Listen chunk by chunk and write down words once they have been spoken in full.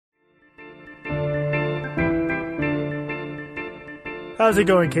How's it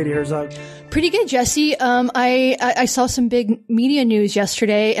going, Katie Herzog? Pretty good, Jesse. I saw some big media news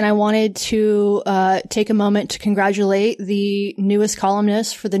yesterday, and I wanted to take a moment to congratulate the newest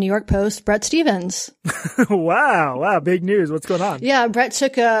columnist for the New York Post, Bret Stephens. Wow, big news. What's going on? Yeah, Bret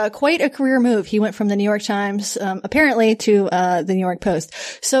took quite a career move. He went from the New York Times, apparently, to the New York Post.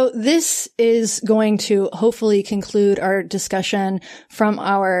 So this is going to hopefully conclude our discussion from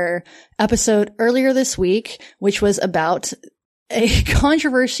our episode earlier this week, which was about a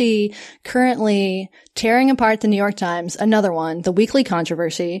controversy currently tearing apart the New York Times, another one, the weekly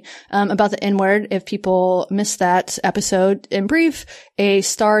controversy, about the N-word. If people missed that episode, in brief, a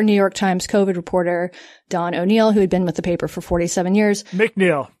star New York Times COVID reporter, Don O'Neill, who had been with the paper for 47 years.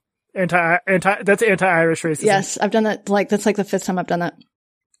 McNeil. That's anti-Irish racism. Yes, I've done that, that's the fifth time I've done that.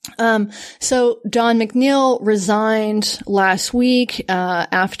 So Don McNeil resigned last week,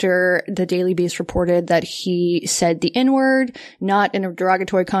 after the Daily Beast reported that he said the N-word, not in a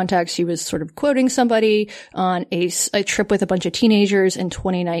derogatory context. He was sort of quoting somebody on a trip with a bunch of teenagers in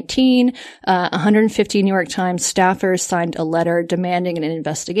 2019. 150 New York Times staffers signed a letter demanding an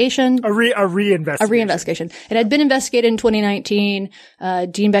investigation. A reinvestigation. It had been investigated in 2019.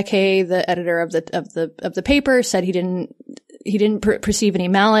 Dean Beckhay, the editor of the paper, said he didn't perceive any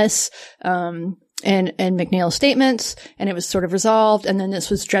malice, in McNeil's statements, and it was sort of resolved. And then this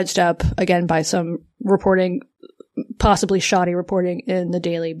was dredged up again by some reporting, possibly shoddy reporting in the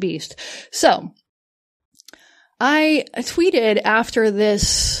Daily Beast. So I tweeted after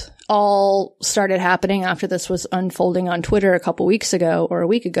this all started happening, after this was unfolding on Twitter a couple weeks ago or a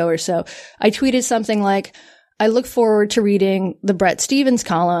week ago or so, I tweeted something like, I look forward to reading the Bret Stephens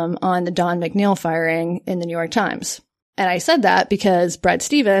column on the Don McNeil firing in the New York Times. And I said that because Bret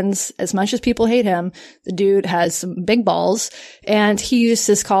Stephens, as much as people hate him, the dude has some big balls. And he used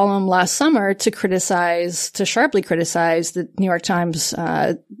his column last summer to sharply criticize the New York Times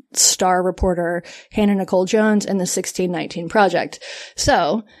star reporter Hannah Nicole Jones and the 1619 Project.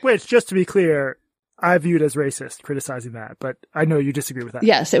 So, which, just to be clear, I viewed as racist, criticizing that, but I know you disagree with that.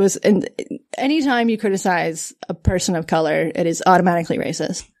 Yes, it was. And anytime you criticize a person of color, it is automatically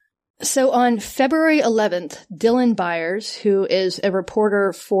racist. So on February 11th, Dylan Byers, who is a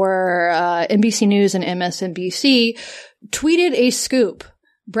reporter for NBC News and MSNBC, tweeted a scoop.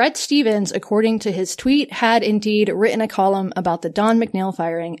 Bret Stephens, according to his tweet, had indeed written a column about the Don McNeil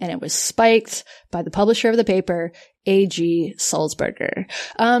firing, and it was spiked by the publisher of the paper, A.G. Sulzberger.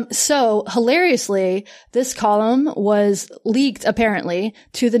 So hilariously, this column was leaked apparently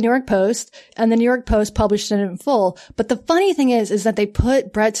to the New York Post, and the New York Post published it in full. But the funny thing is that they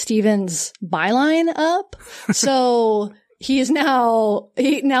put Bret Stephens' byline up. So he has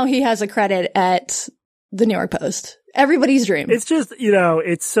a credit at the New York Post. Everybody's dream. It's just,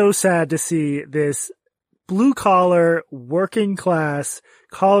 it's so sad to see this blue collar, working class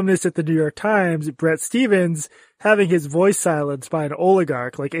columnist at the New York Times, Bret Stephens, having his voice silenced by an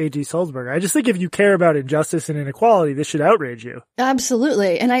oligarch like A.G. Sulzberger. I just think if you care about injustice and inequality, this should outrage you.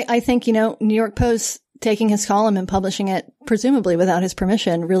 Absolutely. And I think, New York Post taking his column and publishing it, presumably without his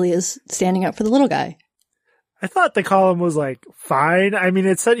permission, really is standing up for the little guy. I thought the column was fine. I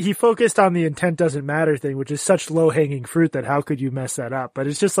mean, he focused on the intent doesn't matter thing, which is such low hanging fruit that how could you mess that up? But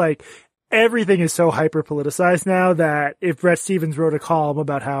it's just everything is so hyper politicized now that if Bret Stephens wrote a column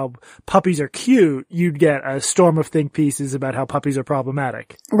about how puppies are cute, you'd get a storm of think pieces about how puppies are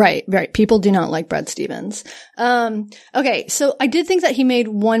problematic. Right. People do not like Bret Stephens. Okay. So I did think that he made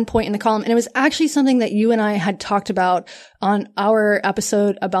one point in the column, and it was actually something that you and I had talked about on our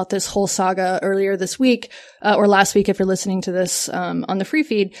episode about this whole saga earlier this week, or last week if you're listening to this, on the free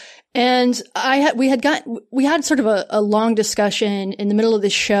feed. And we had sort of a long discussion in the middle of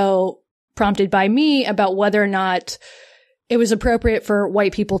this show, prompted by me, about whether or not it was appropriate for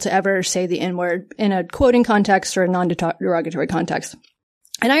white people to ever say the N-word in a quoting context or a non-derogatory context.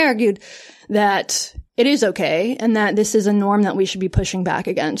 And I argued that it is okay, and that this is a norm that we should be pushing back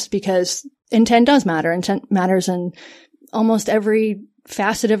against, because intent does matter. Intent matters in almost every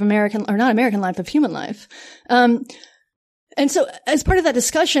facet of of human life. And so as part of that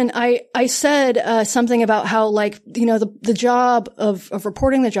discussion, I said something about how, the job of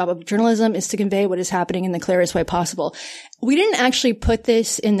reporting, the job of journalism is to convey what is happening in the clearest way possible. We didn't actually put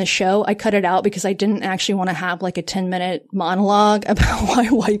this in the show. I cut it out because I didn't actually want to have a 10-minute monologue about why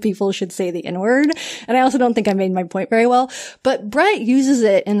white people should say the N-word. And I also don't think I made my point very well. But Bret uses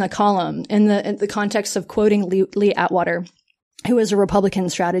it in the column in the context of quoting Lee Atwater, who is a Republican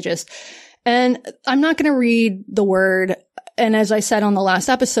strategist. And I'm not going to read the word. And as I said on the last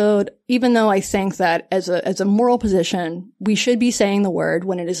episode, even though I think that as a moral position, we should be saying the word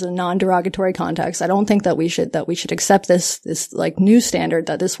when it is a non-derogatory context, I don't think that we should accept this like new standard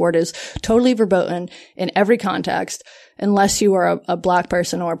that this word is totally verboten in every context, unless you are a black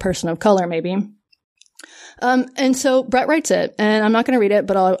person or a person of color, maybe. And so Brett writes it, and I'm not going to read it,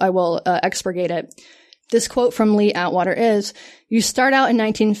 but I will expurgate it. This quote from Lee Atwater is, you start out in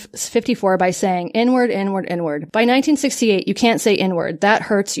 1954 by saying inward, inward, inward. By 1968, you can't say inward. That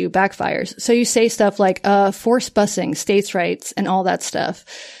hurts you, backfires. So you say stuff like, forced busing, states' rights, and all that stuff.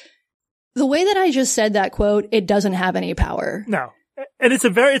 The way that I just said that quote, it doesn't have any power. No. And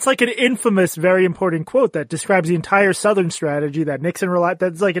it's like an infamous, very important quote that describes the entire Southern strategy that Nixon relied,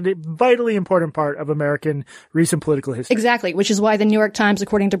 that's like a vitally important part of American recent political history. Exactly, which is why the New York Times,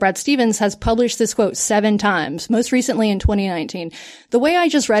 according to Brett Stevens, has published this quote 7 times, most recently in 2019. The way I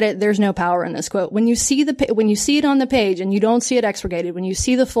just read it, there's no power in this quote. When you see it on the page and you don't see it expurgated, when you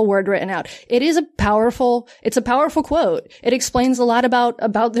see the full word written out, it's a powerful quote. It explains a lot about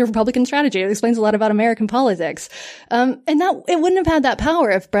the Republican strategy. It explains a lot about American politics. And that, it wouldn't have had that power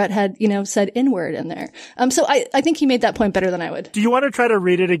if Brett had, said inward in there. So I think he made that point better than I would. Do you want to try to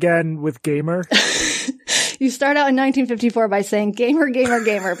read it again with gamer? You start out in 1954 by saying gamer, gamer,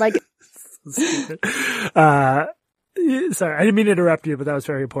 gamer. Sorry, I didn't mean to interrupt you, but that was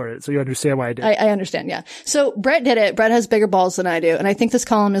very important. So you understand why I did. I understand, yeah. So Brett did it. Brett has bigger balls than I do. And I think this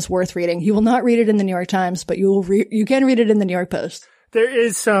column is worth reading. You will not read it in the New York Times, but you can read it in the New York Post. There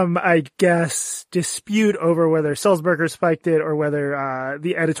is some, I guess, dispute over whether Sulzberger spiked it or whether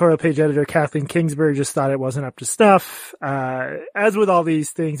the editorial page editor Kathleen Kingsbury just thought it wasn't up to snuff. As with all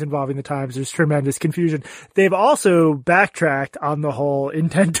these things involving the Times, there's tremendous confusion. They've also backtracked on the whole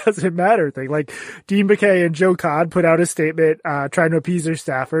intent doesn't matter thing. Like Dean McKay and Joe Codd put out a statement trying to appease their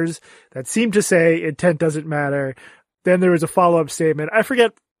staffers that seemed to say intent doesn't matter. Then there was a follow-up statement. I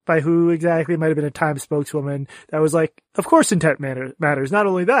forget by who exactly. It might have been a Times spokeswoman that was like, of course intent matters. Not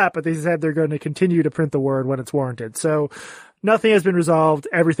only that, but they said they're going to continue to print the word when it's warranted. So nothing has been resolved.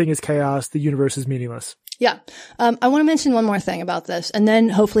 Everything is chaos. The universe is meaningless. Yeah. I want to mention one more thing about this, and then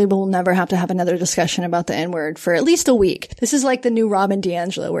hopefully we'll never have to have another discussion about the N-word for at least a week. This is like the new Robin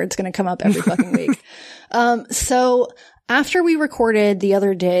DiAngelo where it's going to come up every fucking week. So after we recorded the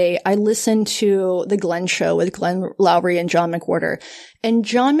other day, I listened to the Glenn show with Glenn Lowry and John McWhorter. And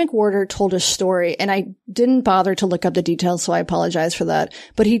John McWhorter told a story, and I didn't bother to look up the details, so I apologize for that.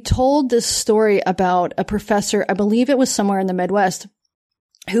 But he told this story about a professor, I believe it was somewhere in the Midwest,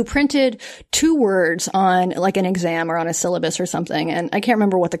 who printed 2 words on like an exam or on a syllabus or something. And I can't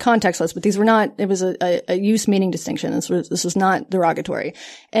remember what the context was, but these were not, it was a use meaning distinction. This was not derogatory.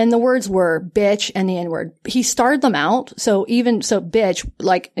 And the words were bitch and the N-word. He starred them out. So bitch,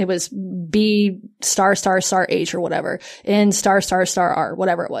 like it was B star star star H or whatever, N star star star R,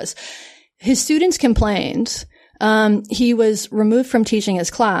 whatever it was. His students complained. He was removed from teaching his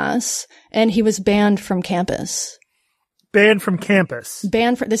class and he was banned from campus. Banned from campus.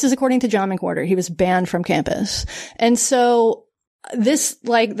 This is according to John McWhorter. He was banned from campus. And so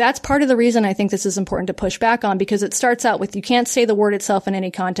that's part of the reason I think this is important to push back on, because it starts out with you can't say the word itself in any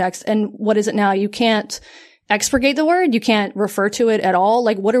context. And what is it now? You can't expurgate the word. You can't refer to it at all.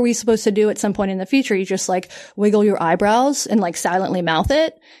 Like, what are we supposed to do at some point in the future? You just like wiggle your eyebrows and like silently mouth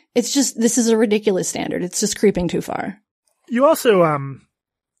it. It's just, this is a ridiculous standard. It's just creeping too far. You also,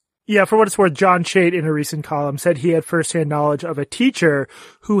 yeah, for what it's worth, John Chait in a recent column said he had firsthand knowledge of a teacher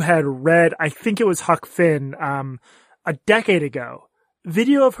who had read, I think it was Huck Finn, a decade ago.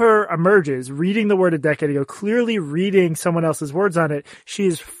 Video of her emerges, reading the word a decade ago, clearly reading someone else's words on it. She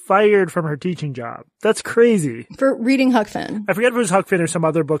is fired from her teaching job. That's crazy. For reading Huck Finn. I forget if it was Huck Finn or some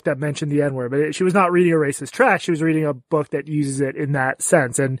other book that mentioned the N-word, but she was not reading a racist tract. She was reading a book that uses it in that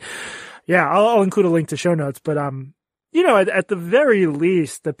sense. And yeah, I'll include a link to show notes, but, at the very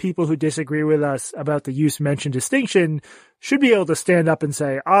least, the people who disagree with us about the use mention distinction should be able to stand up and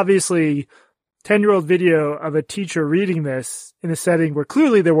say, obviously, 10-year-old video of a teacher reading this in a setting where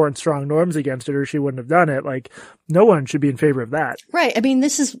clearly there weren't strong norms against it or she wouldn't have done it. Like, no one should be in favor of that. Right. I mean,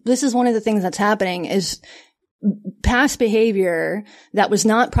 this is one of the things that's happening is past behavior that was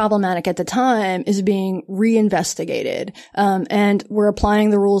not problematic at the time is being reinvestigated. And we're applying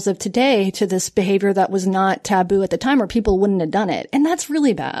the rules of today to this behavior that was not taboo at the time or people wouldn't have done it. And that's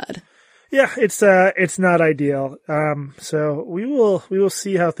really bad. Yeah, it's not ideal. So we will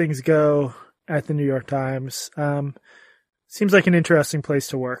see how things go at the New York Times. Seems like an interesting place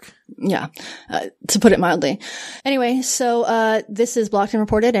to work. Yeah, to put it mildly. Anyway, so this is Blocked and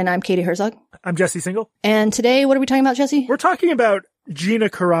Reported, and I'm Katie Herzog. I'm Jesse Single. And today, what are we talking about, Jesse? We're talking about Gina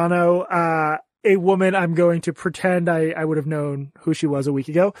Carano. a woman I'm going to pretend I would have known who she was a week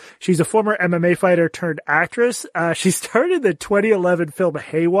ago. She's a former MMA fighter turned actress. She starred the 2011 film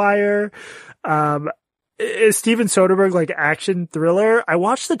Haywire. Is Steven Soderbergh like action thriller? I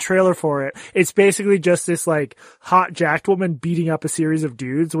watched the trailer for it. It's basically just this like hot jacked woman beating up a series of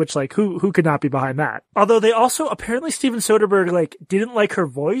dudes, which like who could not be behind that? Although they also apparently Steven Soderbergh like didn't like her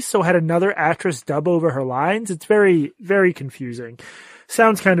voice, so had another actress dub over her lines. It's very, very confusing.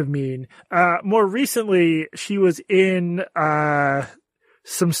 Sounds kind of mean. More recently, she was in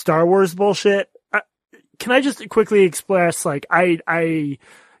some Star Wars bullshit. Can I just quickly express like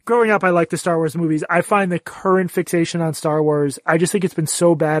growing up, I like the Star Wars movies. I find the current fixation on Star Wars, I just think it's been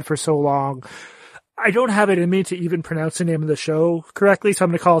so bad for so long. I don't have it in me to even pronounce the name of the show correctly, so I'm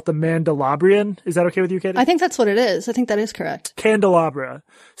going to call it The Mandalorian. Is that okay with you, Katie? I think that's what it is. I think that is correct. Candelabra.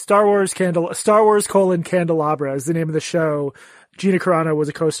 Star Wars Candelabra is the name of the show. Gina Carano was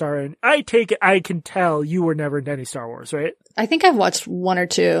a co-star in. I take it, I can tell you were never into any Star Wars, right? I think I've watched one or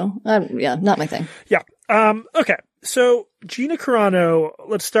two. Yeah, not my thing. Yeah. Okay. So Gina Carano,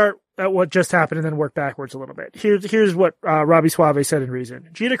 let's start at what just happened and then work backwards a little bit. Here's what Robbie Suave said in Reason.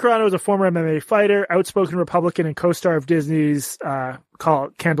 Gina Carano is a former MMA fighter, outspoken Republican, and co-star of Disney's call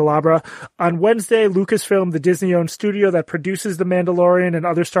Candelabra. On Wednesday, Lucasfilm, the Disney-owned studio that produces The Mandalorian and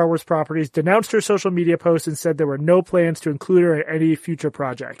other Star Wars properties, denounced her social media posts and said there were no plans to include her in any future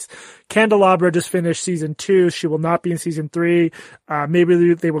projects. Candelabra just finished season 2. She will not be in season 3.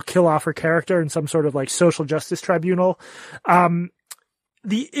 Maybe they will kill off her character in some sort of like social justice tribunal.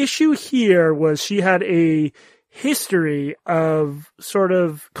 The issue here was she had a history of sort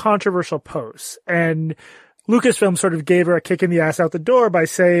of controversial posts, and Lucasfilm sort of gave her a kick in the ass out the door by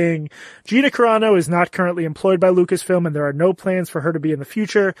saying, Gina Carano is not currently employed by Lucasfilm and there are no plans for her to be in the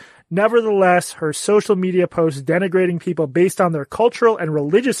future. Nevertheless, her social media posts denigrating people based on their cultural and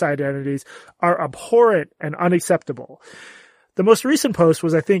religious identities are abhorrent and unacceptable. The most recent post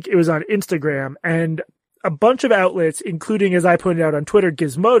was, I think it was on Instagram, and a bunch of outlets, including, as I pointed out on Twitter,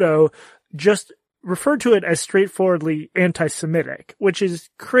 Gizmodo, just referred to it as straightforwardly anti-Semitic, which is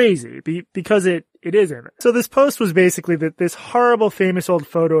crazy because it isn't. So this post was basically that this horrible, famous old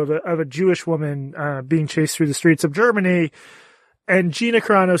photo of a Jewish woman being chased through the streets of Germany. And Gina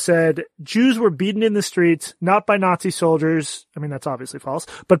Carano said, Jews were beaten in the streets, not by Nazi soldiers. I mean, that's obviously false,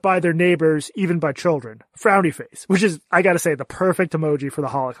 but by their neighbors, even by children. Frowny face, which is, I gotta say, the perfect emoji for the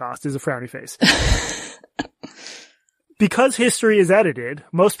Holocaust is a frowny face. Because history is edited,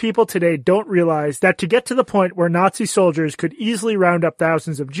 most people today don't realize that to get to the point where Nazi soldiers could easily round up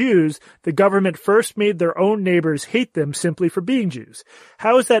thousands of Jews, the government first made their own neighbors hate them simply for being Jews.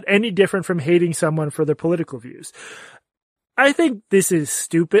 How is that any different from hating someone for their political views? I think this is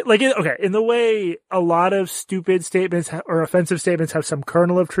stupid. Like, okay, in the way a lot of stupid statements or offensive statements have some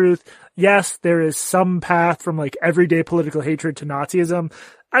kernel of truth, yes, there is some path from like everyday political hatred to Nazism.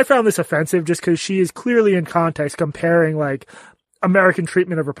 I found this offensive just because she is clearly in context comparing like American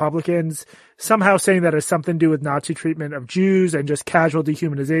treatment of Republicans, somehow saying that has something to do with Nazi treatment of Jews and just casual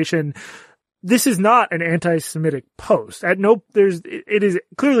dehumanization. This is not an anti-Semitic post. It is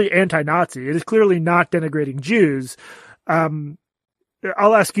clearly anti-Nazi. It is clearly not denigrating Jews.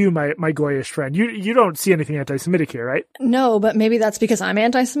 I'll ask you, my Goyish friend. You don't see anything anti-Semitic here, right? No, but maybe that's because I'm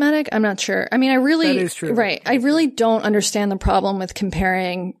anti-Semitic. I'm not sure. I mean, that is true. Right. I really don't understand the problem with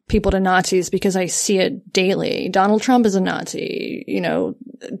comparing people to Nazis because I see it daily. Donald Trump is a Nazi. You know,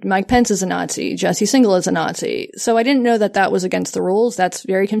 Mike Pence is a Nazi. Jesse Singel is a Nazi. So I didn't know that was against the rules. That's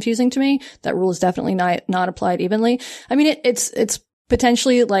very confusing to me. That rule is definitely not applied evenly. I mean, it's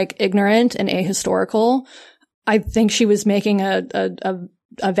potentially like ignorant and ahistorical. I think she was making a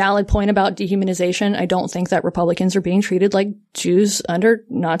valid point about dehumanization. I don't think that Republicans are being treated like Jews under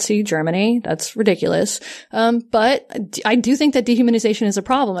Nazi Germany. That's ridiculous. But I do think that dehumanization is a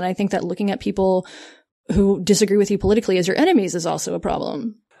problem. And I think that looking at people who disagree with you politically as your enemies is also a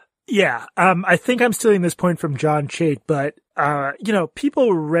problem. Yeah. I think I'm stealing this point from John Chait, but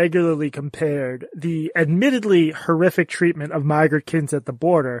people regularly compared the admittedly horrific treatment of migrant kids at the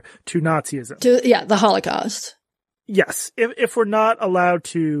border to Nazism. The Holocaust. Yes. If we're not allowed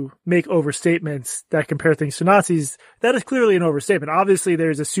to make overstatements that compare things to Nazis, that is clearly an overstatement. Obviously,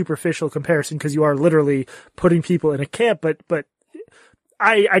 there's a superficial comparison because you are literally putting people in a camp, but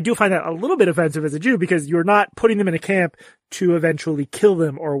I do find that a little bit offensive as a Jew because you're not putting them in a camp to eventually kill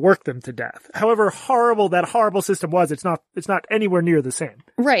them or work them to death. However horrible that horrible system was, it's not anywhere near the same.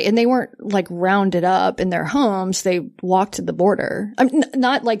 Right. And they weren't like rounded up in their homes. They walked to the border. I mean,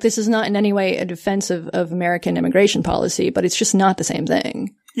 not like this is not in any way a defense of American immigration policy, but it's just not the same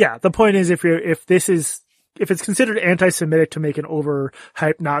thing. Yeah. The point is if this is it's considered anti-Semitic to make an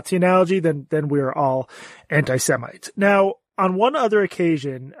overhyped Nazi analogy, then we're all anti-Semites. Now, on one other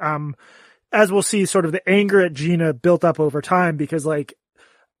occasion, as we'll see, sort of the anger at Gina built up over time because, like,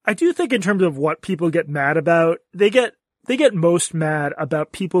 I do think in terms of what people get mad about, they get most mad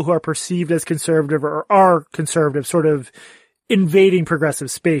about people who are perceived as conservative or are conservative, sort of invading progressive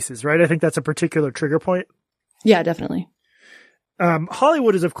spaces, right? I think that's a particular trigger point. Yeah, definitely.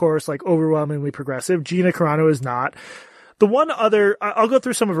 Hollywood is, of course, like overwhelmingly progressive. Gina Carano is not. The one other, I'll go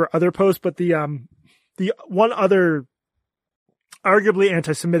through some of her other posts, but the one other arguably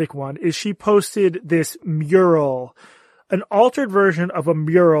anti-Semitic one is she posted this mural, an altered version of a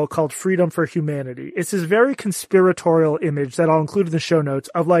mural called Freedom for Humanity. It's this very conspiratorial image that I'll include in the show notes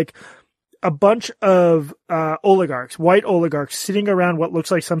of like a bunch of oligarchs, white oligarchs, sitting around what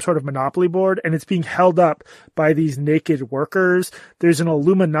looks like some sort of monopoly board, and it's being held up by these naked workers. There's an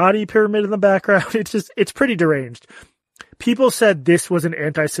Illuminati pyramid in the background. It's pretty deranged. People said this was an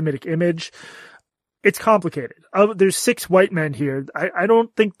anti-Semitic image. It's complicated. There's 6 white men here. I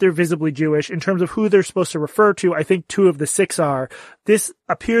don't think they're visibly Jewish. In terms of who they're supposed to refer to, I think 2 of the 6 are. This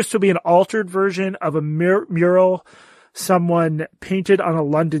appears to be an altered version of a mural someone painted on a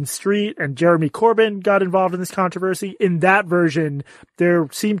London street, and Jeremy Corbyn got involved in this controversy. In that version, there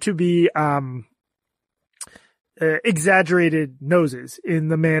seemed to be exaggerated noses in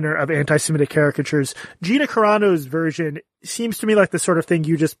the manner of anti-Semitic caricatures. Gina Carano's version seems to me like the sort of thing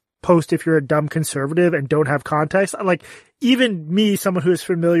you just post if you're a dumb conservative and don't have context. Like, even me, someone who is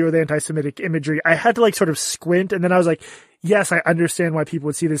familiar with anti-Semitic imagery, I had to like sort of squint, and then I was like, yes, I understand why people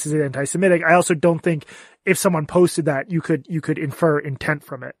would see this as anti-Semitic. I also don't think if someone posted that, you could infer intent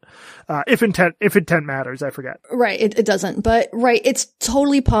from it. If intent matters, I forget. Right. It doesn't, but right. It's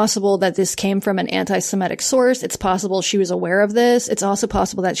totally possible that this came from an anti-Semitic source. It's possible she was aware of this. It's also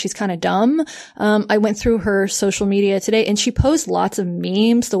possible that she's kind of dumb. I went through her social media today, and she posts lots of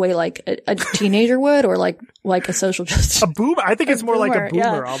memes the way like a teenager would, or like a social justice. A boomer. I think it's more like a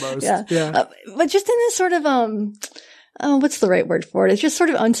boomer almost. Yeah. But just in this sort of, what's the right word for it? It's just sort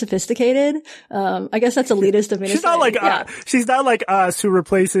of unsophisticated. I guess that's elitist of me. She's not like she's not like us who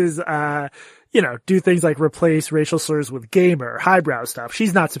replaces do things like replace racial slurs with gamer, highbrow stuff.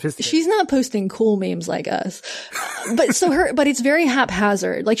 She's not sophisticated. She's not posting cool memes like us. But it's very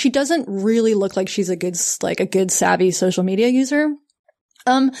haphazard. Like, she doesn't really look like she's a good savvy social media user.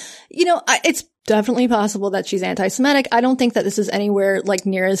 It's definitely possible that she's anti-Semitic. I don't think that this is anywhere like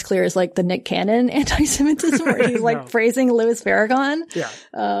near as clear as like the Nick Cannon anti-Semitism where he's like praising Louis Farrakhan. Yeah.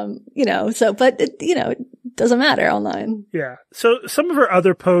 But it doesn't matter online. Yeah. So some of her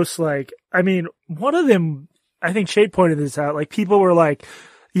other posts, like, I mean, one of them, I think Shade pointed this out, like, people were like,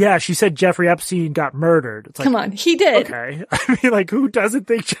 yeah, she said Jeffrey Epstein got murdered. It's like, come on, he did. Okay. I mean, like, who doesn't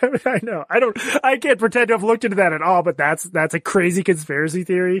think Jeffrey? I know. I can't pretend to have looked into that at all, but that's a crazy conspiracy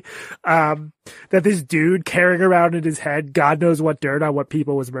theory. That this dude carrying around in his head, God knows what dirt on what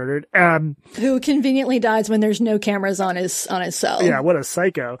people was murdered. Who conveniently dies when there's no cameras on his cell. Yeah, what a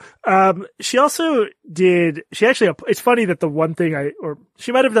psycho. She it's funny that the one thing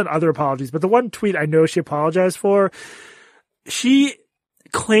she might have done other apologies, but the one tweet I know she apologized for, she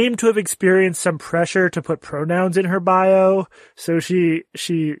claimed to have experienced some pressure to put pronouns in her bio. So she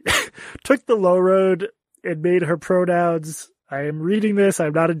took the low road and made her pronouns, I am reading this,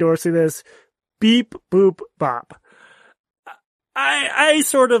 I'm not endorsing this, beep, boop, bop. I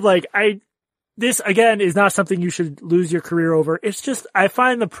sort of like, this again is not something you should lose your career over. It's just, I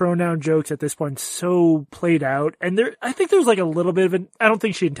find the pronoun jokes at this point so played out. And I think there's like a little bit of I don't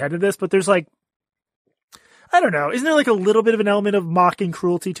think she intended this, but there's like, I don't know. Isn't there like a little bit of an element of mocking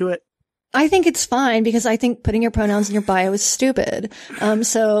cruelty to it? I think it's fine because I think putting your pronouns in your bio is stupid.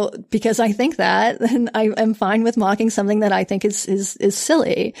 So because I think that, then I am fine with mocking something that I think is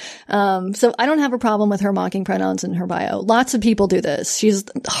silly. So I don't have a problem with her mocking pronouns in her bio. Lots of people do this. She's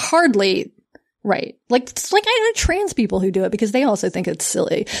hardly right. It's like I know trans people who do it because they also think it's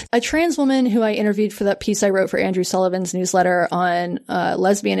silly. A trans woman who I interviewed for that piece I wrote for Andrew Sullivan's newsletter on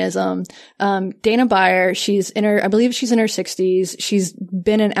lesbianism, Dana Beyer, I believe she's in her 60s. She's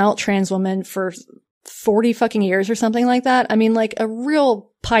been an out trans woman for 40 fucking years or something like that. I mean, like a real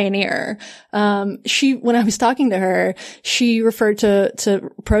pioneer. When I was talking to her, she referred to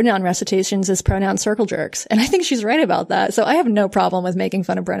pronoun recitations as pronoun circle jerks. And I think she's right about that. So I have no problem with making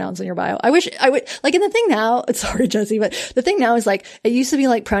fun of pronouns in your bio. I wish I would, like, in the thing now, sorry, Jesse, but the thing now is like, it used to be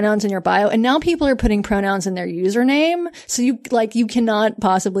like pronouns in your bio, and now people are putting pronouns in their username. So you cannot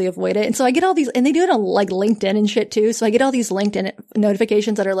possibly avoid it. And so I get all these, and they do it on like LinkedIn and shit too. So I get all these LinkedIn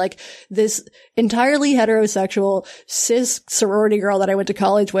notifications that are like, this entirely heterosexual cis sorority girl that I went to college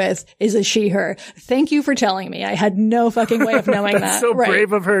college with is a she, her. Thank you for telling me. I had no fucking way of knowing That's that. so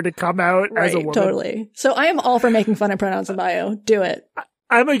brave of her to come out as a woman. Totally. So I am all for making fun of pronouns in bio. Do it.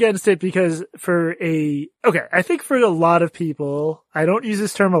 I'm against it because I think for a lot of people, I don't use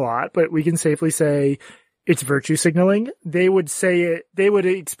this term a lot, but we can safely say it's virtue signaling. They would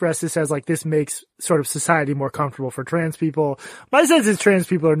express this as like, this makes sort of society more comfortable for trans people. My sense is trans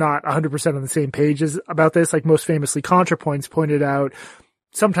people are not 100% on the same page about this. Like most famously, ContraPoints pointed out,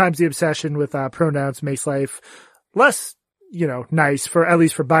 sometimes the obsession with pronouns makes life less, nice for, at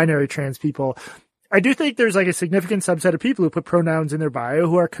least for binary trans people. I do think there's like a significant subset of people who put pronouns in their bio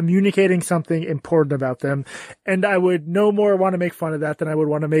who are communicating something important about them. And I would no more want to make fun of that than I would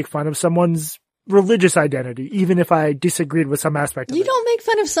want to make fun of someone's religious identity, even if I disagreed with some aspect of it. You don't make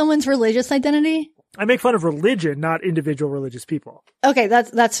fun of someone's religious identity? I make fun of religion, not individual religious people. Okay,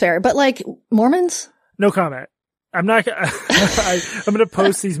 that's fair. But like Mormons? No comment. I'm not, I'm going to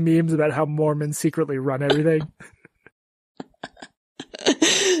post these memes about how Mormons secretly run everything.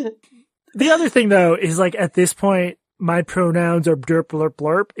 The other thing though is like at this point, my pronouns are derp blurp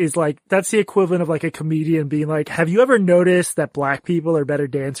blurp is like, that's the equivalent of like a comedian being like, have you ever noticed that black people are better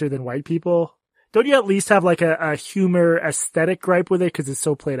dancer than white people? Don't you at least have like a humor aesthetic gripe with it because it's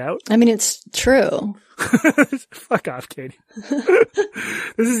so played out? I mean, it's true. Fuck off, Katie.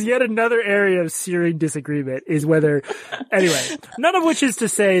 This is yet another area of searing disagreement is whether, anyway, none of which is to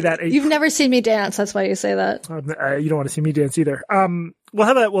say that you've never seen me dance. That's why you say that. You don't want to see me dance either.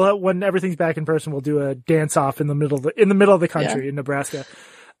 When everything's back in person, we'll do a dance off in the middle of the country in Nebraska.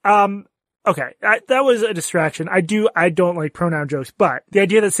 Okay, that was a distraction. I don't like pronoun jokes, but the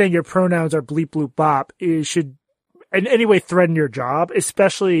idea that saying your pronouns are bleep bloop bop should in any way threaten your job,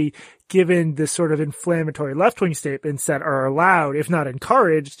 especially given the sort of inflammatory left-wing statements that are allowed, if not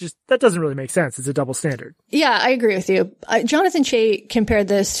encouraged, just that doesn't really make sense. It's a double standard. Yeah, I agree with you. Jonathan Chait compared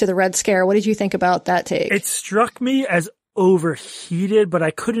this to the Red Scare. What did you think about that take? It struck me as overheated, but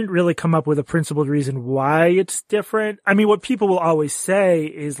I couldn't really come up with a principled reason why it's different. I mean, what people will always say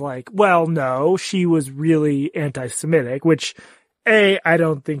is like, well, no, she was really anti-Semitic, which A, I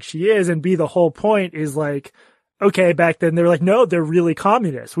don't think she is, and B, the whole point is like, okay, back then they were like, no, they're really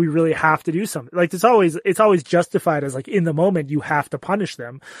communists. We really have to do something. Like it's always justified as like in the moment you have to punish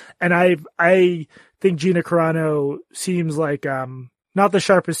them. And I think Gina Carano seems like not the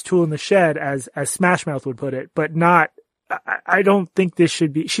sharpest tool in the shed as Smash Mouth would put it, but I don't think this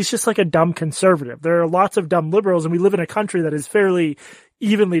should be, she's just like a dumb conservative. There are lots of dumb liberals and we live in a country that is fairly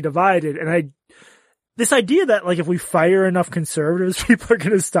evenly divided. And this idea that like if we fire enough conservatives, people are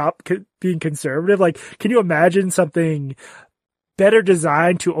going to stop being conservative. Like, can you imagine something better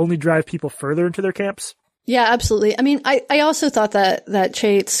designed to only drive people further into their camps? Yeah, absolutely. I mean, I also thought that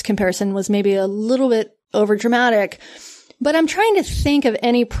Chait's comparison was maybe a little bit over dramatic. But I'm trying to think of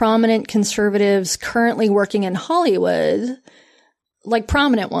any prominent conservatives currently working in Hollywood, like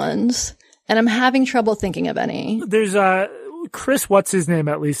prominent ones, and I'm having trouble thinking of any. There's Chris, what's his name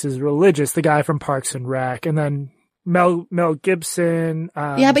at least, is religious, the guy from Parks and Rec, and then Mel Gibson.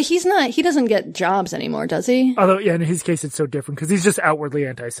 Yeah, but he doesn't get jobs anymore, does he? Although, yeah, in his case, it's so different because he's just outwardly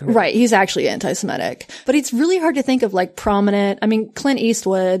anti-Semitic. Right. He's actually anti-Semitic, but it's really hard to think of like prominent. I mean, Clint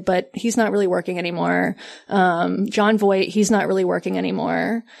Eastwood, but he's not really working anymore. John Voight, he's not really working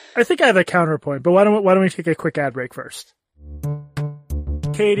anymore. I think I have a counterpoint, but why don't we take a quick ad break first?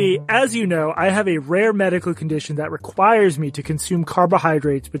 Katie, as you know, I have a rare medical condition that requires me to consume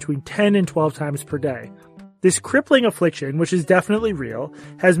carbohydrates between 10 and 12 times per day. This crippling affliction, which is definitely real,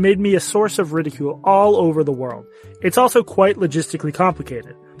 has made me a source of ridicule all over the world. It's also quite logistically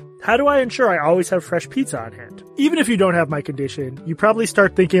complicated. How do I ensure I always have fresh pizza on hand? Even if you don't have my condition, you probably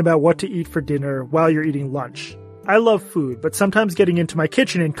start thinking about what to eat for dinner while you're eating lunch. I love food, but sometimes getting into my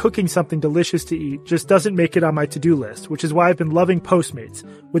kitchen and cooking something delicious to eat just doesn't make it on my to-do list, which is why I've been loving Postmates.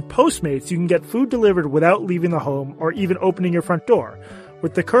 With Postmates, you can get food delivered without leaving the home or even opening your front door.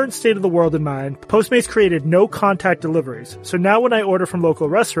 With the current state of the world in mind, Postmates created no-contact deliveries, so now when I order from local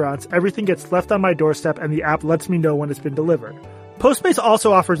restaurants, everything gets left on my doorstep and the app lets me know when it's been delivered. Postmates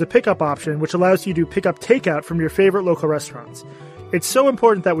also offers a pickup option, which allows you to pick up takeout from your favorite local restaurants. It's so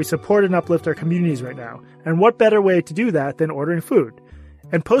important that we support and uplift our communities right now, and what better way to do that than ordering food?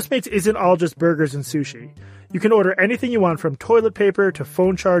 And Postmates isn't all just burgers and sushi. You can order anything you want from toilet paper to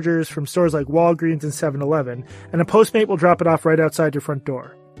phone chargers from stores like Walgreens and 7-Eleven, and a Postmate will drop it off right outside your front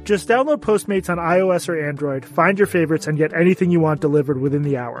door. Just download Postmates on iOS or Android, find your favorites, and get anything you want delivered within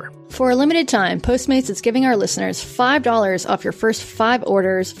the hour. For a limited time, Postmates is giving our listeners $5 off your first 5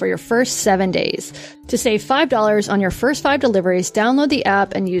 orders for your first 7 days. To save $5 on your first 5 deliveries, download the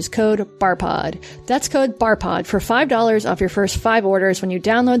app and use code BARPOD. That's code BARPOD for $5 off your first 5 orders when you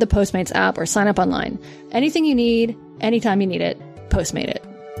download the Postmates app or sign up online. Anything you need, anytime you need it, Postmate it.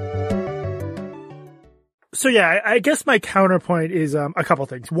 So yeah, I guess my counterpoint is a couple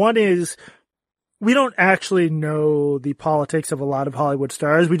things. One is we don't actually know the politics of a lot of Hollywood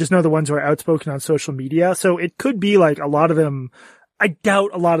stars. We just know the ones who are outspoken on social media. So it could be like a lot of them, I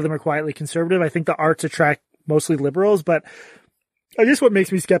doubt a lot of them are quietly conservative. I think the arts attract mostly liberals, but I guess what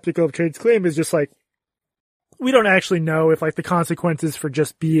makes me skeptical of Trade's claim is just like, we don't actually know if like the consequences for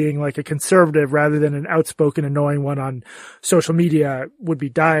just being like a conservative rather than an outspoken, annoying one on social media would be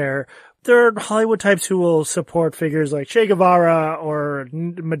dire. There are Hollywood types who will support figures like Che Guevara or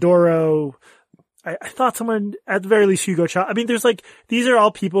Maduro. I thought someone, at the very least, Hugo Chavez. I mean, there's like, these are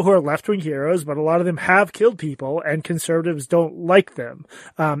all people who are left-wing heroes, but a lot of them have killed people and conservatives don't like them.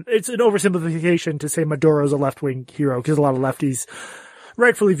 It's an oversimplification to say Maduro's a left-wing hero because a lot of lefties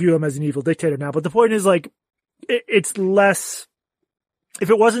rightfully view him as an evil dictator now. But the point is like, it's less, if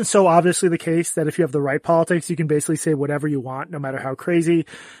it wasn't so obviously the case that if you have the right politics, you can basically say whatever you want, no matter how crazy,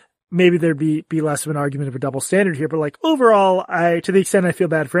 maybe there'd be less of an argument of a double standard here. But like overall, to the extent I feel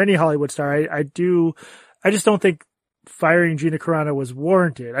bad for any Hollywood star, I just don't think firing Gina Carano was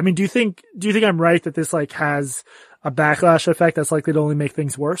warranted. I mean, do you think I'm right that this like has a backlash effect that's likely to only make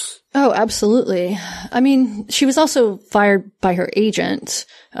things worse? Oh, absolutely. I mean, she was also fired by her agent,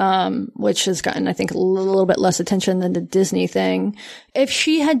 which has gotten, I think, a little bit less attention than the Disney thing. If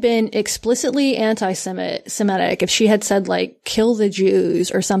she had been explicitly anti-Semitic, if she had said like, kill the Jews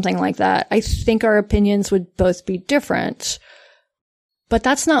or something like that, I think our opinions would both be different. But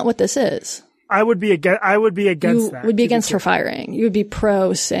that's not what this is. I would be against that. You would be against her firing. You would be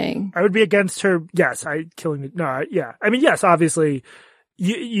pro saying. I would be against her. Yes, yeah. I mean, yes, obviously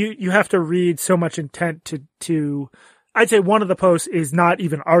you have to read so much intent to, I'd say one of the posts is not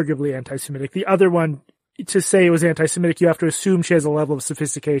even arguably anti-Semitic. The other one, to say it was anti-Semitic, you have to assume she has a level of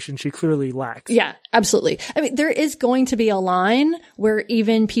sophistication she clearly lacks. Yeah, absolutely. I mean, there is going to be a line where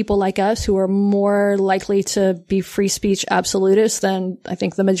even people like us who are more likely to be free speech absolutists than I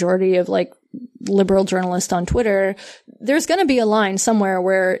think the majority of like liberal journalists on Twitter, there's going to be a line somewhere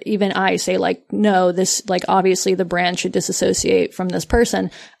where even I say like, no, this, like, obviously the brand should disassociate from this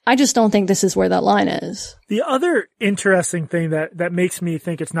person. I just don't think this is where that line is. The other interesting thing that makes me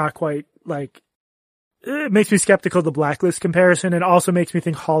think it's not quite like, it makes me skeptical of the Blacklist comparison, and also makes me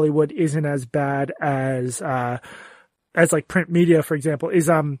think Hollywood isn't as bad as like print media, for example, is,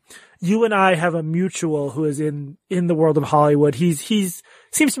 you and I have a mutual who is in the world of Hollywood. He's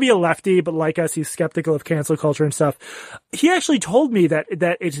seems to be a lefty, but like us, he's skeptical of cancel culture and stuff. He actually told me that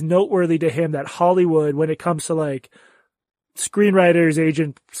it's noteworthy to him that Hollywood, when it comes to like screenwriters,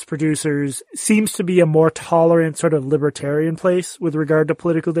 agents, producers, seems to be a more tolerant sort of libertarian place with regard to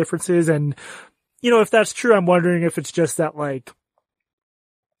political differences. And, you know, if that's true, I'm wondering if it's just that like,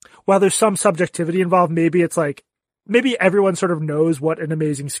 while there's some subjectivity involved, maybe it's like, maybe everyone sort of knows what an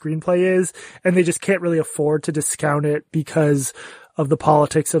amazing screenplay is, and they just can't really afford to discount it because of the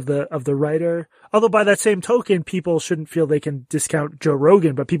politics of the writer. Although by that same token, people shouldn't feel they can discount Joe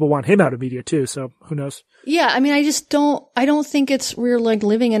Rogan, but people want him out of media too. So who knows? Yeah. I mean, I don't think we're like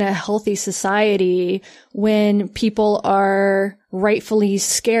living in a healthy society when people are rightfully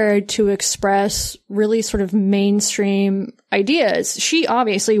scared to express really sort of mainstream ideas. She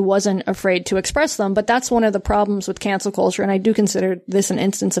obviously wasn't afraid to express them, but that's one of the problems with cancel culture. And I do consider this an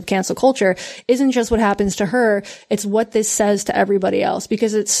instance of cancel culture. Isn't just what happens to her. It's what this says to everybody else,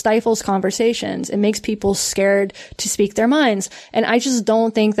 because it stifles conversations. It makes people scared to speak their minds. And I just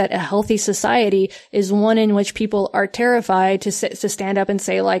don't think that a healthy society is one in which people are terrified to stand up and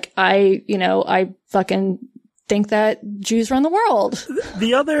say like, I fucking think that Jews run the world.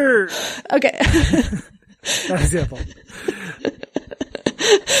 The other... Okay. Bad example.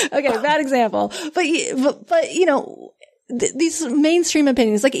 Okay, bad example. But you know, these mainstream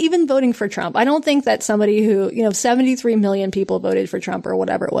opinions, like even voting for Trump, I don't think that somebody who, 73 million people voted for Trump or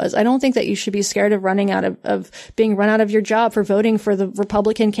whatever it was. I don't think that you should be scared of being run out of your job for voting for the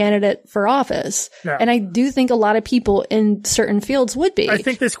Republican candidate for office. Yeah. And I do think a lot of people in certain fields would be. I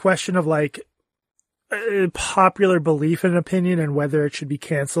think this question of like, popular belief and opinion and whether it should be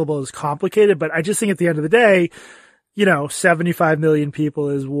cancelable is complicated, but I just think at the end of the day, 75 million people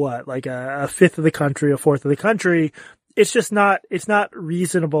is what, like a fifth of the country, a fourth of the country. it's just not, it's not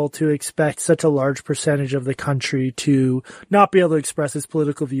reasonable to expect such a large percentage of the country to not be able to express its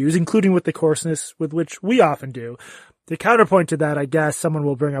political views, including with the coarseness with which we often do. The counterpoint to that, I guess someone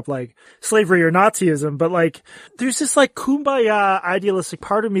will bring up like slavery or Nazism, but like there's this like kumbaya idealistic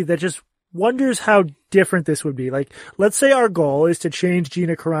part of me that just wonders how different this would be. Like, let's say our goal is to change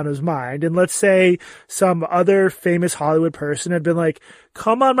Gina Carano's mind, and let's say some other famous Hollywood person had been like,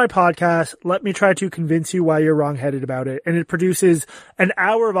 come on my podcast, let me try to convince you why you're wrongheaded about it. And it produces an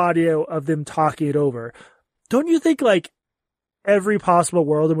hour of audio of them talking it over. Don't you think like every possible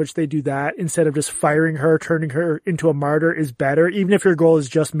world in which they do that instead of just firing her, turning her into a martyr is better, even if your goal is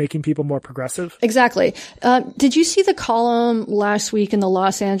just making people more progressive? Exactly. Did you see the column last week in the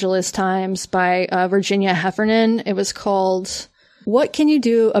Los Angeles Times by Virginia Heffernan? It was called, "What Can You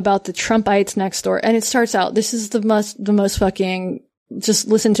Do About the Trumpites Next Door?" And it starts out, this is the most fucking, just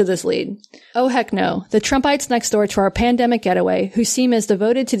listen to this lead. "Oh, heck no. The Trumpites next door to our pandemic getaway, who seem as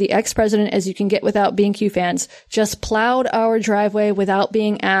devoted to the ex-president as you can get without being Q fans, just plowed our driveway without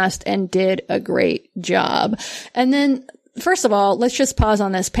being asked and did a great job." And then, first of all, let's just pause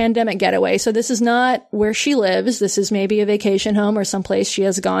on this pandemic getaway. So this is not where she lives. This is maybe a vacation home or someplace she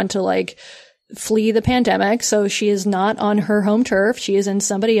has gone to like flee the pandemic. So she is not on her home turf. She is in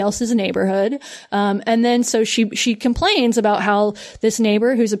somebody else's neighborhood. And then so she complains about how this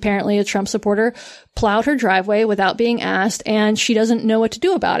neighbor, who's apparently a Trump supporter, plowed her driveway without being asked, and she doesn't know what to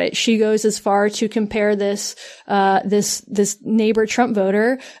do about it. She goes as far to compare this neighbor Trump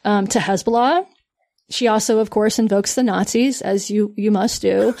voter, to Hezbollah. She also, of course, invokes the Nazis, as you must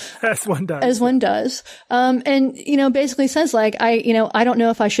do. As one does. As one does. And, basically says like, I don't know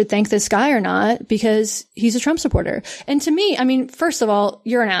if I should thank this guy or not because he's a Trump supporter. And to me, I mean, first of all,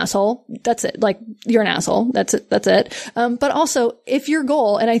 you're an asshole. That's it. Like, you're an asshole. That's it. That's it. But also, if your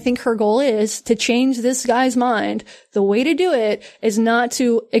goal, and I think her goal is to change this guy's mind, the way to do it is not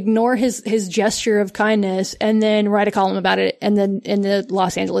to ignore his gesture of kindness and then write a column about it and then in the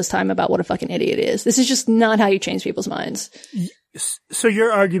Los Angeles Times about what a fucking idiot it is. This is just not how you change people's minds. So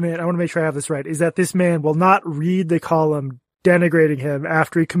your argument, I want to make sure I have this right, is that this man will not read the column denigrating him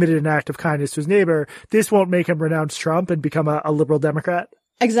after he committed an act of kindness to his neighbor. This won't make him renounce Trump and become a liberal Democrat?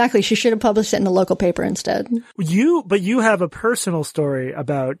 Exactly. She should have published it in the local paper instead. But you have a personal story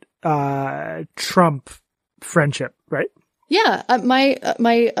about Trump friendship, right? Yeah, my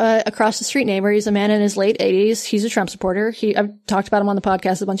across the street neighbor, he's a man in his late 80s. He's a Trump supporter. I've talked about him on the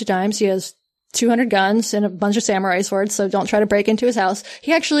podcast a bunch of times. He has 200 guns and a bunch of samurai swords, so don't try to break into his house.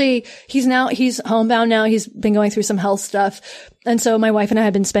 He's homebound now. He's been going through some health stuff. And so my wife and I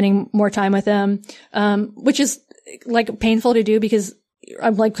have been spending more time with him, which is like painful to do because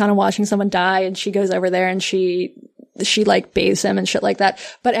I'm like kind of watching someone die, and she goes over there and she like bathes him and shit like that.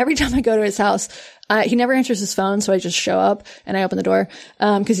 But every time I go to his house, he never answers his phone. So I just show up and I open the door,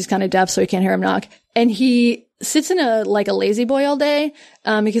 cause he's kind of deaf. So he can't hear him knock. And he sits in a lazy boy all day,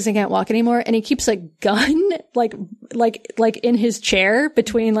 because he can't walk anymore. And he keeps a gun, like in his chair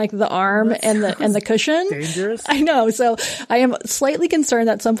between like the arm and the cushion. Dangerous. I know. So I am slightly concerned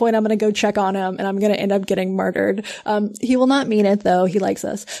at some point I'm going to go check on him and I'm going to end up getting murdered. He will not mean it though. He likes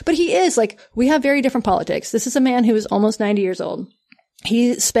us, but he is like, we have very different politics. This is a man who is almost 90 years old.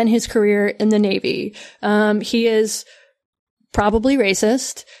 He spent his career in the Navy. He is probably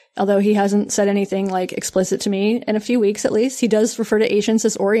racist, although he hasn't said anything like explicit to me in a few weeks at least. He does refer to Asians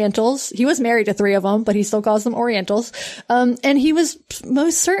as Orientals. He was married to 3 of them, but he still calls them Orientals. And he was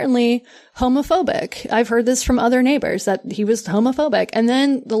most certainly homophobic. I've heard this from other neighbors that he was homophobic. And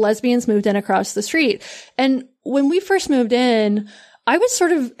then the lesbians moved in across the street. And when we first moved in, I was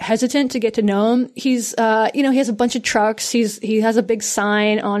sort of hesitant to get to know him. He's, he has a bunch of trucks. He has a big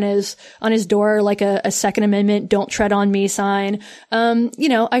sign on his door, like a Second Amendment, don't tread on me sign.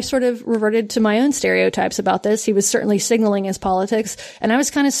 I sort of reverted to my own stereotypes about this. He was certainly signaling his politics, and I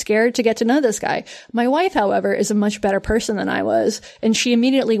was kind of scared to get to know this guy. My wife, however, is a much better person than I was, and she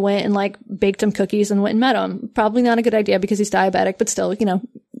immediately went and like baked him cookies and went and met him. Probably not a good idea because he's diabetic, but still,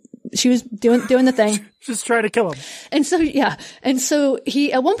 she was doing the thing. Just trying to kill him. And so, yeah. And so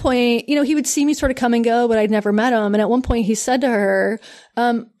he, at one point, he would see me sort of come and go, but I'd never met him. And at one point he said to her,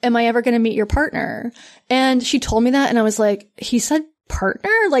 am I ever going to meet your partner? And she told me that. And I was like, he said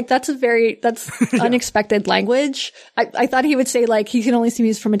partner? Like, that's unexpected language. I thought he would say like, he can only see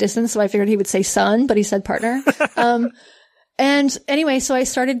me from a distance. So I figured he would say son, but he said partner. And anyway, so I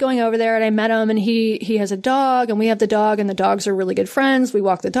started going over there and I met him, and he has a dog and we have the dog, and the dogs are really good friends. We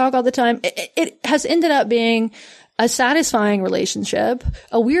walk the dog all the time. It has ended up being a satisfying relationship,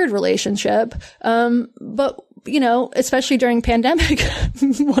 a weird relationship. But especially during pandemic,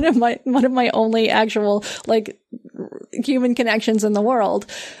 one of my only actual like human connections in the world.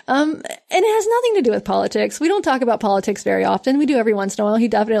 And it has nothing to do with politics. We don't talk about politics very often. We do every once in a while. He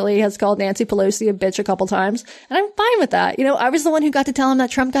definitely has called Nancy Pelosi a bitch a couple times, and I'm fine with that. I was the one who got to tell him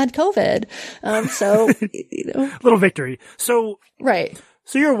that Trump got COVID. So, little victory. So, right.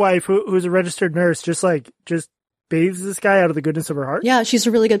 So your wife, who's a registered nurse, just bathes this guy out of the goodness of her heart? Yeah, she's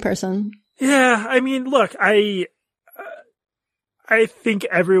a really good person. Yeah, I mean, look, I think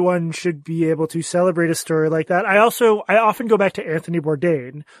everyone should be able to celebrate a story like that. I often go back to Anthony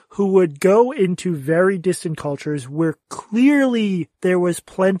Bourdain, who would go into very distant cultures where clearly there was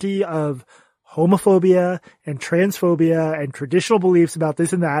plenty of homophobia and transphobia and traditional beliefs about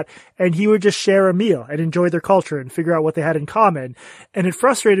this and that, and he would just share a meal and enjoy their culture and figure out what they had in common. And it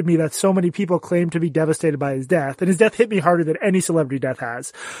frustrated me that so many people claimed to be devastated by his death, and his death hit me harder than any celebrity death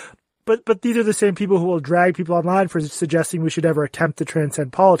has. But these are the same people who will drag people online for suggesting we should ever attempt to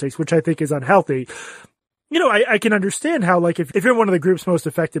transcend politics, which I think is unhealthy. I can understand how, if you're one of the groups most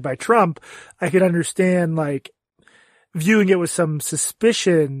affected by Trump, I can understand, viewing it with some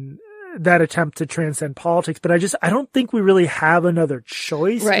suspicion, that attempt to transcend politics, but I don't think we really have another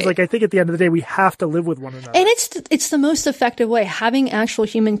choice. Right. I think at the end of the day, we have to live with one another. And it's the most effective way. Having actual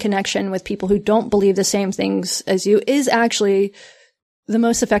human connection with people who don't believe the same things as you is actually the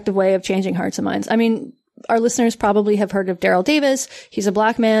most effective way of changing hearts and minds. I mean, our listeners probably have heard of Daryl Davis. He's a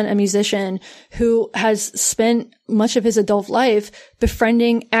black man, a musician who has spent much of his adult life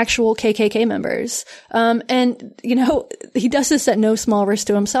befriending actual KKK members. And he does this at no small risk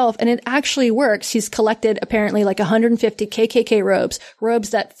to himself, and it actually works. He's collected apparently 150 KKK robes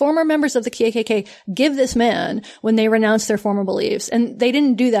that former members of the KKK give this man when they renounce their former beliefs. And they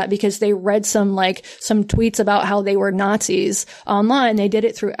didn't do that because they read some tweets about how they were Nazis online. They did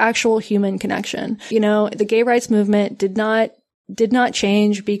it through actual human connection. The gay rights movement did not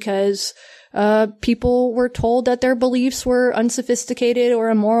change because people were told that their beliefs were unsophisticated or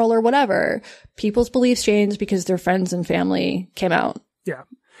immoral or whatever. People's beliefs changed because their friends and family came out. Yeah.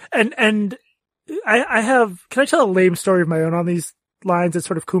 And can I tell a lame story of my own on these lines? It's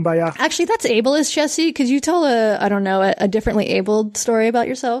sort of kumbaya. Actually, that's ableist, Jesse. Could you tell a differently abled story about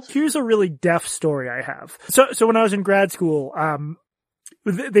yourself? Here's a really deaf story I have. So when I was in grad school,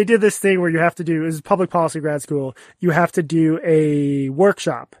 they did this thing where you have to do, this is public policy grad school, you have to do a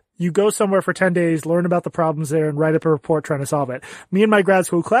workshop. You go somewhere for 10 days, learn about the problems there, and write up a report trying to solve it. Me and my grad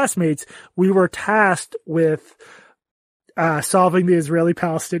school classmates, we were tasked with solving the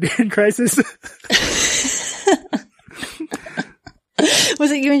Israeli-Palestinian crisis.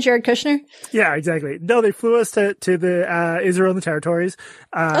 Was it you and Jared Kushner? Yeah, exactly. No, they flew us to the Israel and the territories.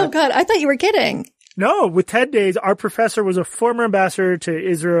 Oh, God. I thought you were kidding. No, with 10 days, our professor was a former ambassador to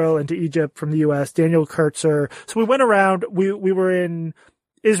Israel and to Egypt from the U.S., Daniel Kurtzer. So we went around. We were in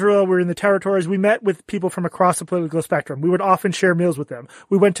Israel, we were in the territories. We met with people from across the political spectrum. We would often share meals with them.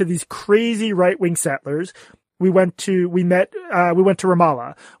 We went to these crazy right-wing settlers. We went to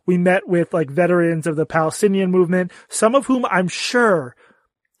Ramallah. We met with veterans of the Palestinian movement, some of whom I'm sure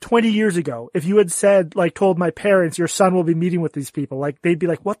 20 years ago, if you had said, told my parents, your son will be meeting with these people, they'd be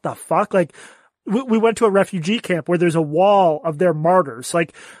like, what the fuck? We went to a refugee camp where there's a wall of their martyrs.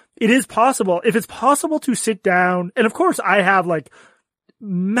 It is possible. If it's possible to sit down, and of course I have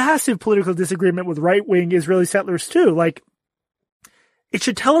massive political disagreement with right-wing Israeli settlers too. It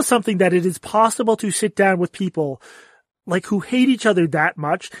should tell us something that it is possible to sit down with people who hate each other that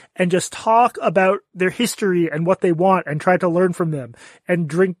much and just talk about their history and what they want and try to learn from them and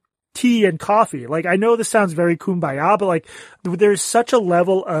drink tea and coffee. I know this sounds very kumbaya, but there's such a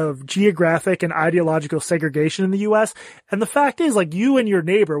level of geographic and ideological segregation in the U.S. And the fact is, you and your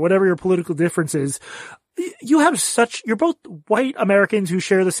neighbor, whatever your political difference is, you're both white Americans who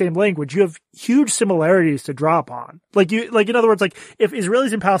share the same language. You have huge similarities to draw upon. In other words, if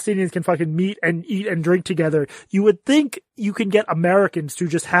Israelis and Palestinians can fucking meet and eat and drink together, you would think you can get Americans to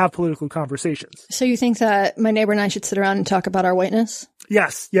just have political conversations. So you think that my neighbor and I should sit around and talk about our whiteness?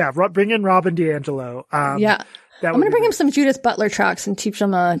 Yes. Yeah. Bring in Robin DiAngelo. Yeah. I'm going to bring him some Judith Butler tracks and teach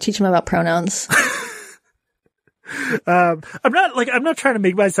him about pronouns. I'm not trying to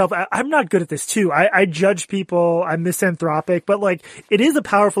make myself, I'm not good at this too. I judge people. I'm misanthropic, but it is a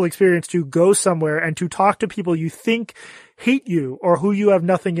powerful experience to go somewhere and to talk to people you think hate you or who you have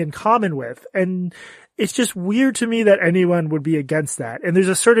nothing in common with. And it's just weird to me that anyone would be against that. And there's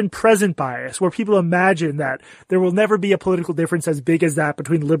a certain present bias where people imagine that there will never be a political difference as big as that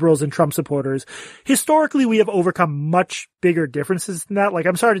between liberals and Trump supporters. Historically, we have overcome much bigger differences than that.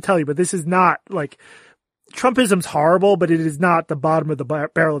 I'm sorry to tell you, but this is not Trumpism's horrible, but it is not the bottom of the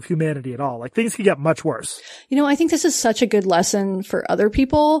barrel of humanity at all. Things can get much worse. I think this is such a good lesson for other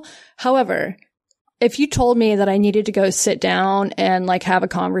people. However, if you told me that I needed to go sit down and like have a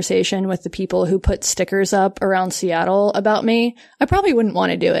conversation with the people who put stickers up around Seattle about me, I probably wouldn't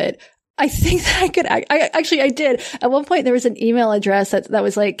want to do it. I think that I could, I did. At one point, there was an email address that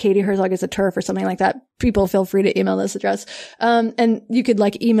was like Katie Herzog is a TERF or something like that. People feel free to email this address. And you could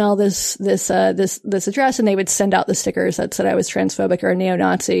like email this address and they would send out the stickers that said I was transphobic or a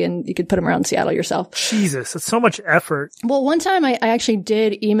neo-Nazi, and you could put them around Seattle yourself. Jesus, it's so much effort. Well, one time I actually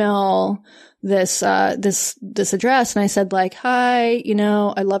did email this address, and I said like, hi,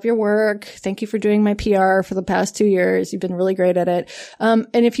 I love your work. Thank you for doing my PR for the past 2 years. You've been really great at it. And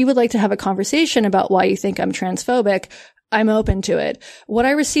if you would like to have a conversation about why you think I'm transphobic, I'm open to it. What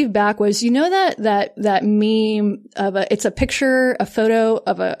I received back was, that meme of it's a photo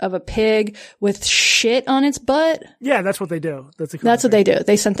of a pig with shit on its butt. Yeah, that's what they do. That's what they do.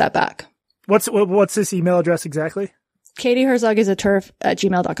 They sent that back. What's this email address exactly? Katie Herzog is a TERF at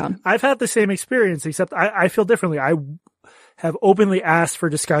gmail.com. I've had the same experience, except I feel differently. I have openly asked for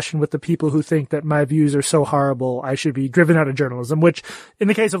discussion with the people who think that my views are so horrible I should be driven out of journalism, which in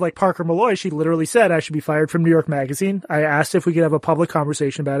the case of like Parker Malloy, she literally said I should be fired from New York Magazine. I asked if we could have a public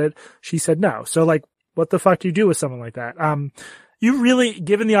conversation about it. She said no. So like, what the fuck do you do with someone like that? You really,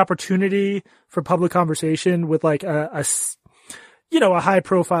 given the opportunity for public conversation with like a high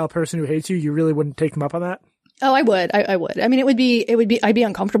profile person who hates you, you really wouldn't take them up on that? Oh, I would. I would. I mean, I'd be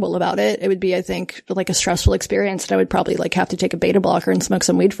uncomfortable about it. It would be, I think, like a stressful experience, and I would probably like have to take a beta blocker and smoke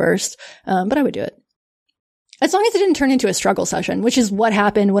some weed first. But I would do it. As long as it didn't turn into a struggle session, which is what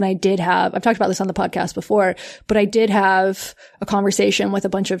happened when I've talked about this on the podcast before, but I did have a conversation with a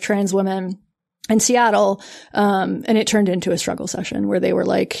bunch of trans women in Seattle. And it turned into a struggle session where they were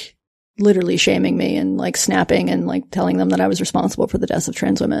like literally shaming me and like snapping and like telling them that I was responsible for the deaths of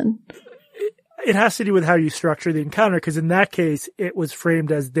trans women. It has to do with how you structure the encounter, because in that case, it was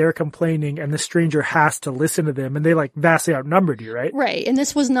framed as they're complaining and the stranger has to listen to them, and they like vastly outnumbered you, right? Right. And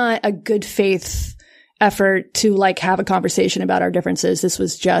this was not a good faith effort to like have a conversation about our differences. This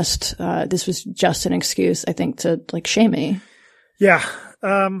was just an excuse, I think, to like shame me. Yeah.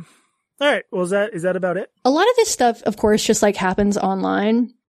 All right. Well, is that about it? A lot of this stuff, of course, just like happens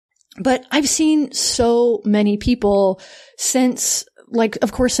online, but I've seen so many people since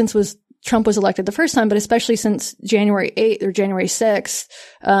Trump was elected the first time, but especially since January 8th or January 6th,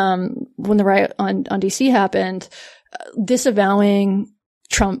 when the riot on DC happened, disavowing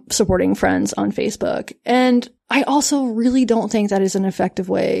Trump supporting friends on Facebook. And I also really don't think that is an effective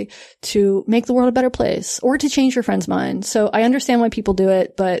way to make the world a better place or to change your friend's mind. So I understand why people do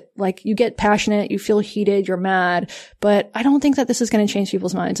it, but like you get passionate, you feel heated, you're mad, but I don't think that this is going to change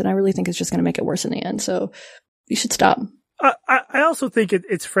people's minds. And I really think it's just going to make it worse in the end. So you should stop. I also think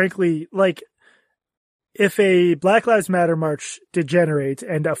it's frankly like if a Black Lives Matter march degenerates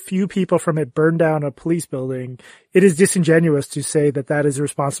and a few people from it burn down a police building, it is disingenuous to say that is the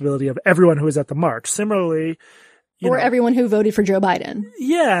responsibility of everyone who is at the march. Similarly, everyone who voted for Joe Biden.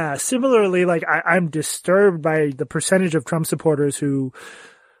 Yeah. Similarly, like I'm disturbed by the percentage of Trump supporters who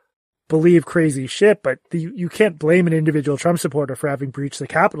believe crazy shit, but you can't blame an individual Trump supporter for having breached the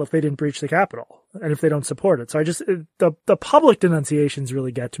Capitol if they didn't breach the Capitol and if they don't support it. So the public denunciations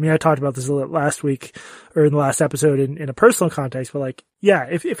really get to me. I talked about this a little last week or in the last episode in a personal context, but like, yeah,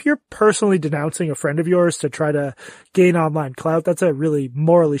 if you're personally denouncing a friend of yours to try to gain online clout, that's a really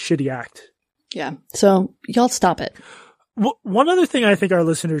morally shitty act. Yeah. So y'all stop it. One other thing I think our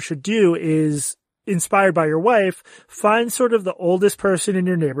listeners should do is, inspired by your wife, find sort of the oldest person in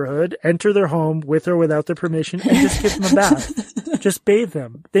your neighborhood, enter their home with or without their permission, and just give them a bath. Just bathe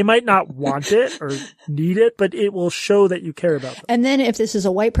them. They might not want it or need it, but it will show that you care about them. And then if this is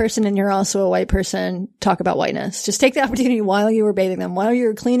a white person and you're also a white person, talk about whiteness. Just take the opportunity while you were bathing them, while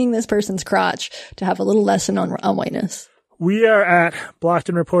you're cleaning this person's crotch, to have a little lesson on whiteness. We are at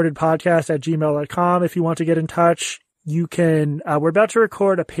blockedandreportedpodcast@gmail.com if you want to get in touch. You can, we're about to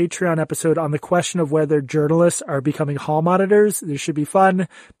record a Patreon episode on the question of whether journalists are becoming hall monitors. This should be fun.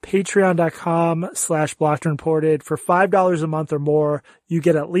 Patreon.com/blockedandreported. For $5 a month or more, you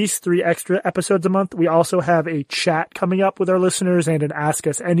get at least 3 extra episodes a month. We also have a chat coming up with our listeners and an Ask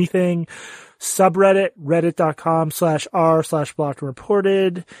Us Anything subreddit,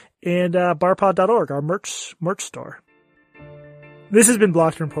 reddit.com/r/blockedandreported, and barpod.org, our merch store. This has been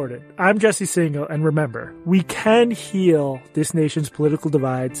Blocked and Reported. I'm Jesse Singal, and remember, we can heal this nation's political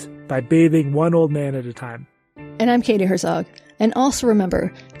divides by bathing one old man at a time. And I'm Katie Herzog. And also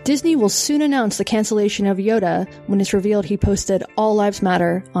remember, Disney will soon announce the cancellation of Yoda when it's revealed he posted All Lives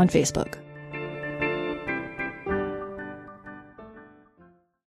Matter on Facebook.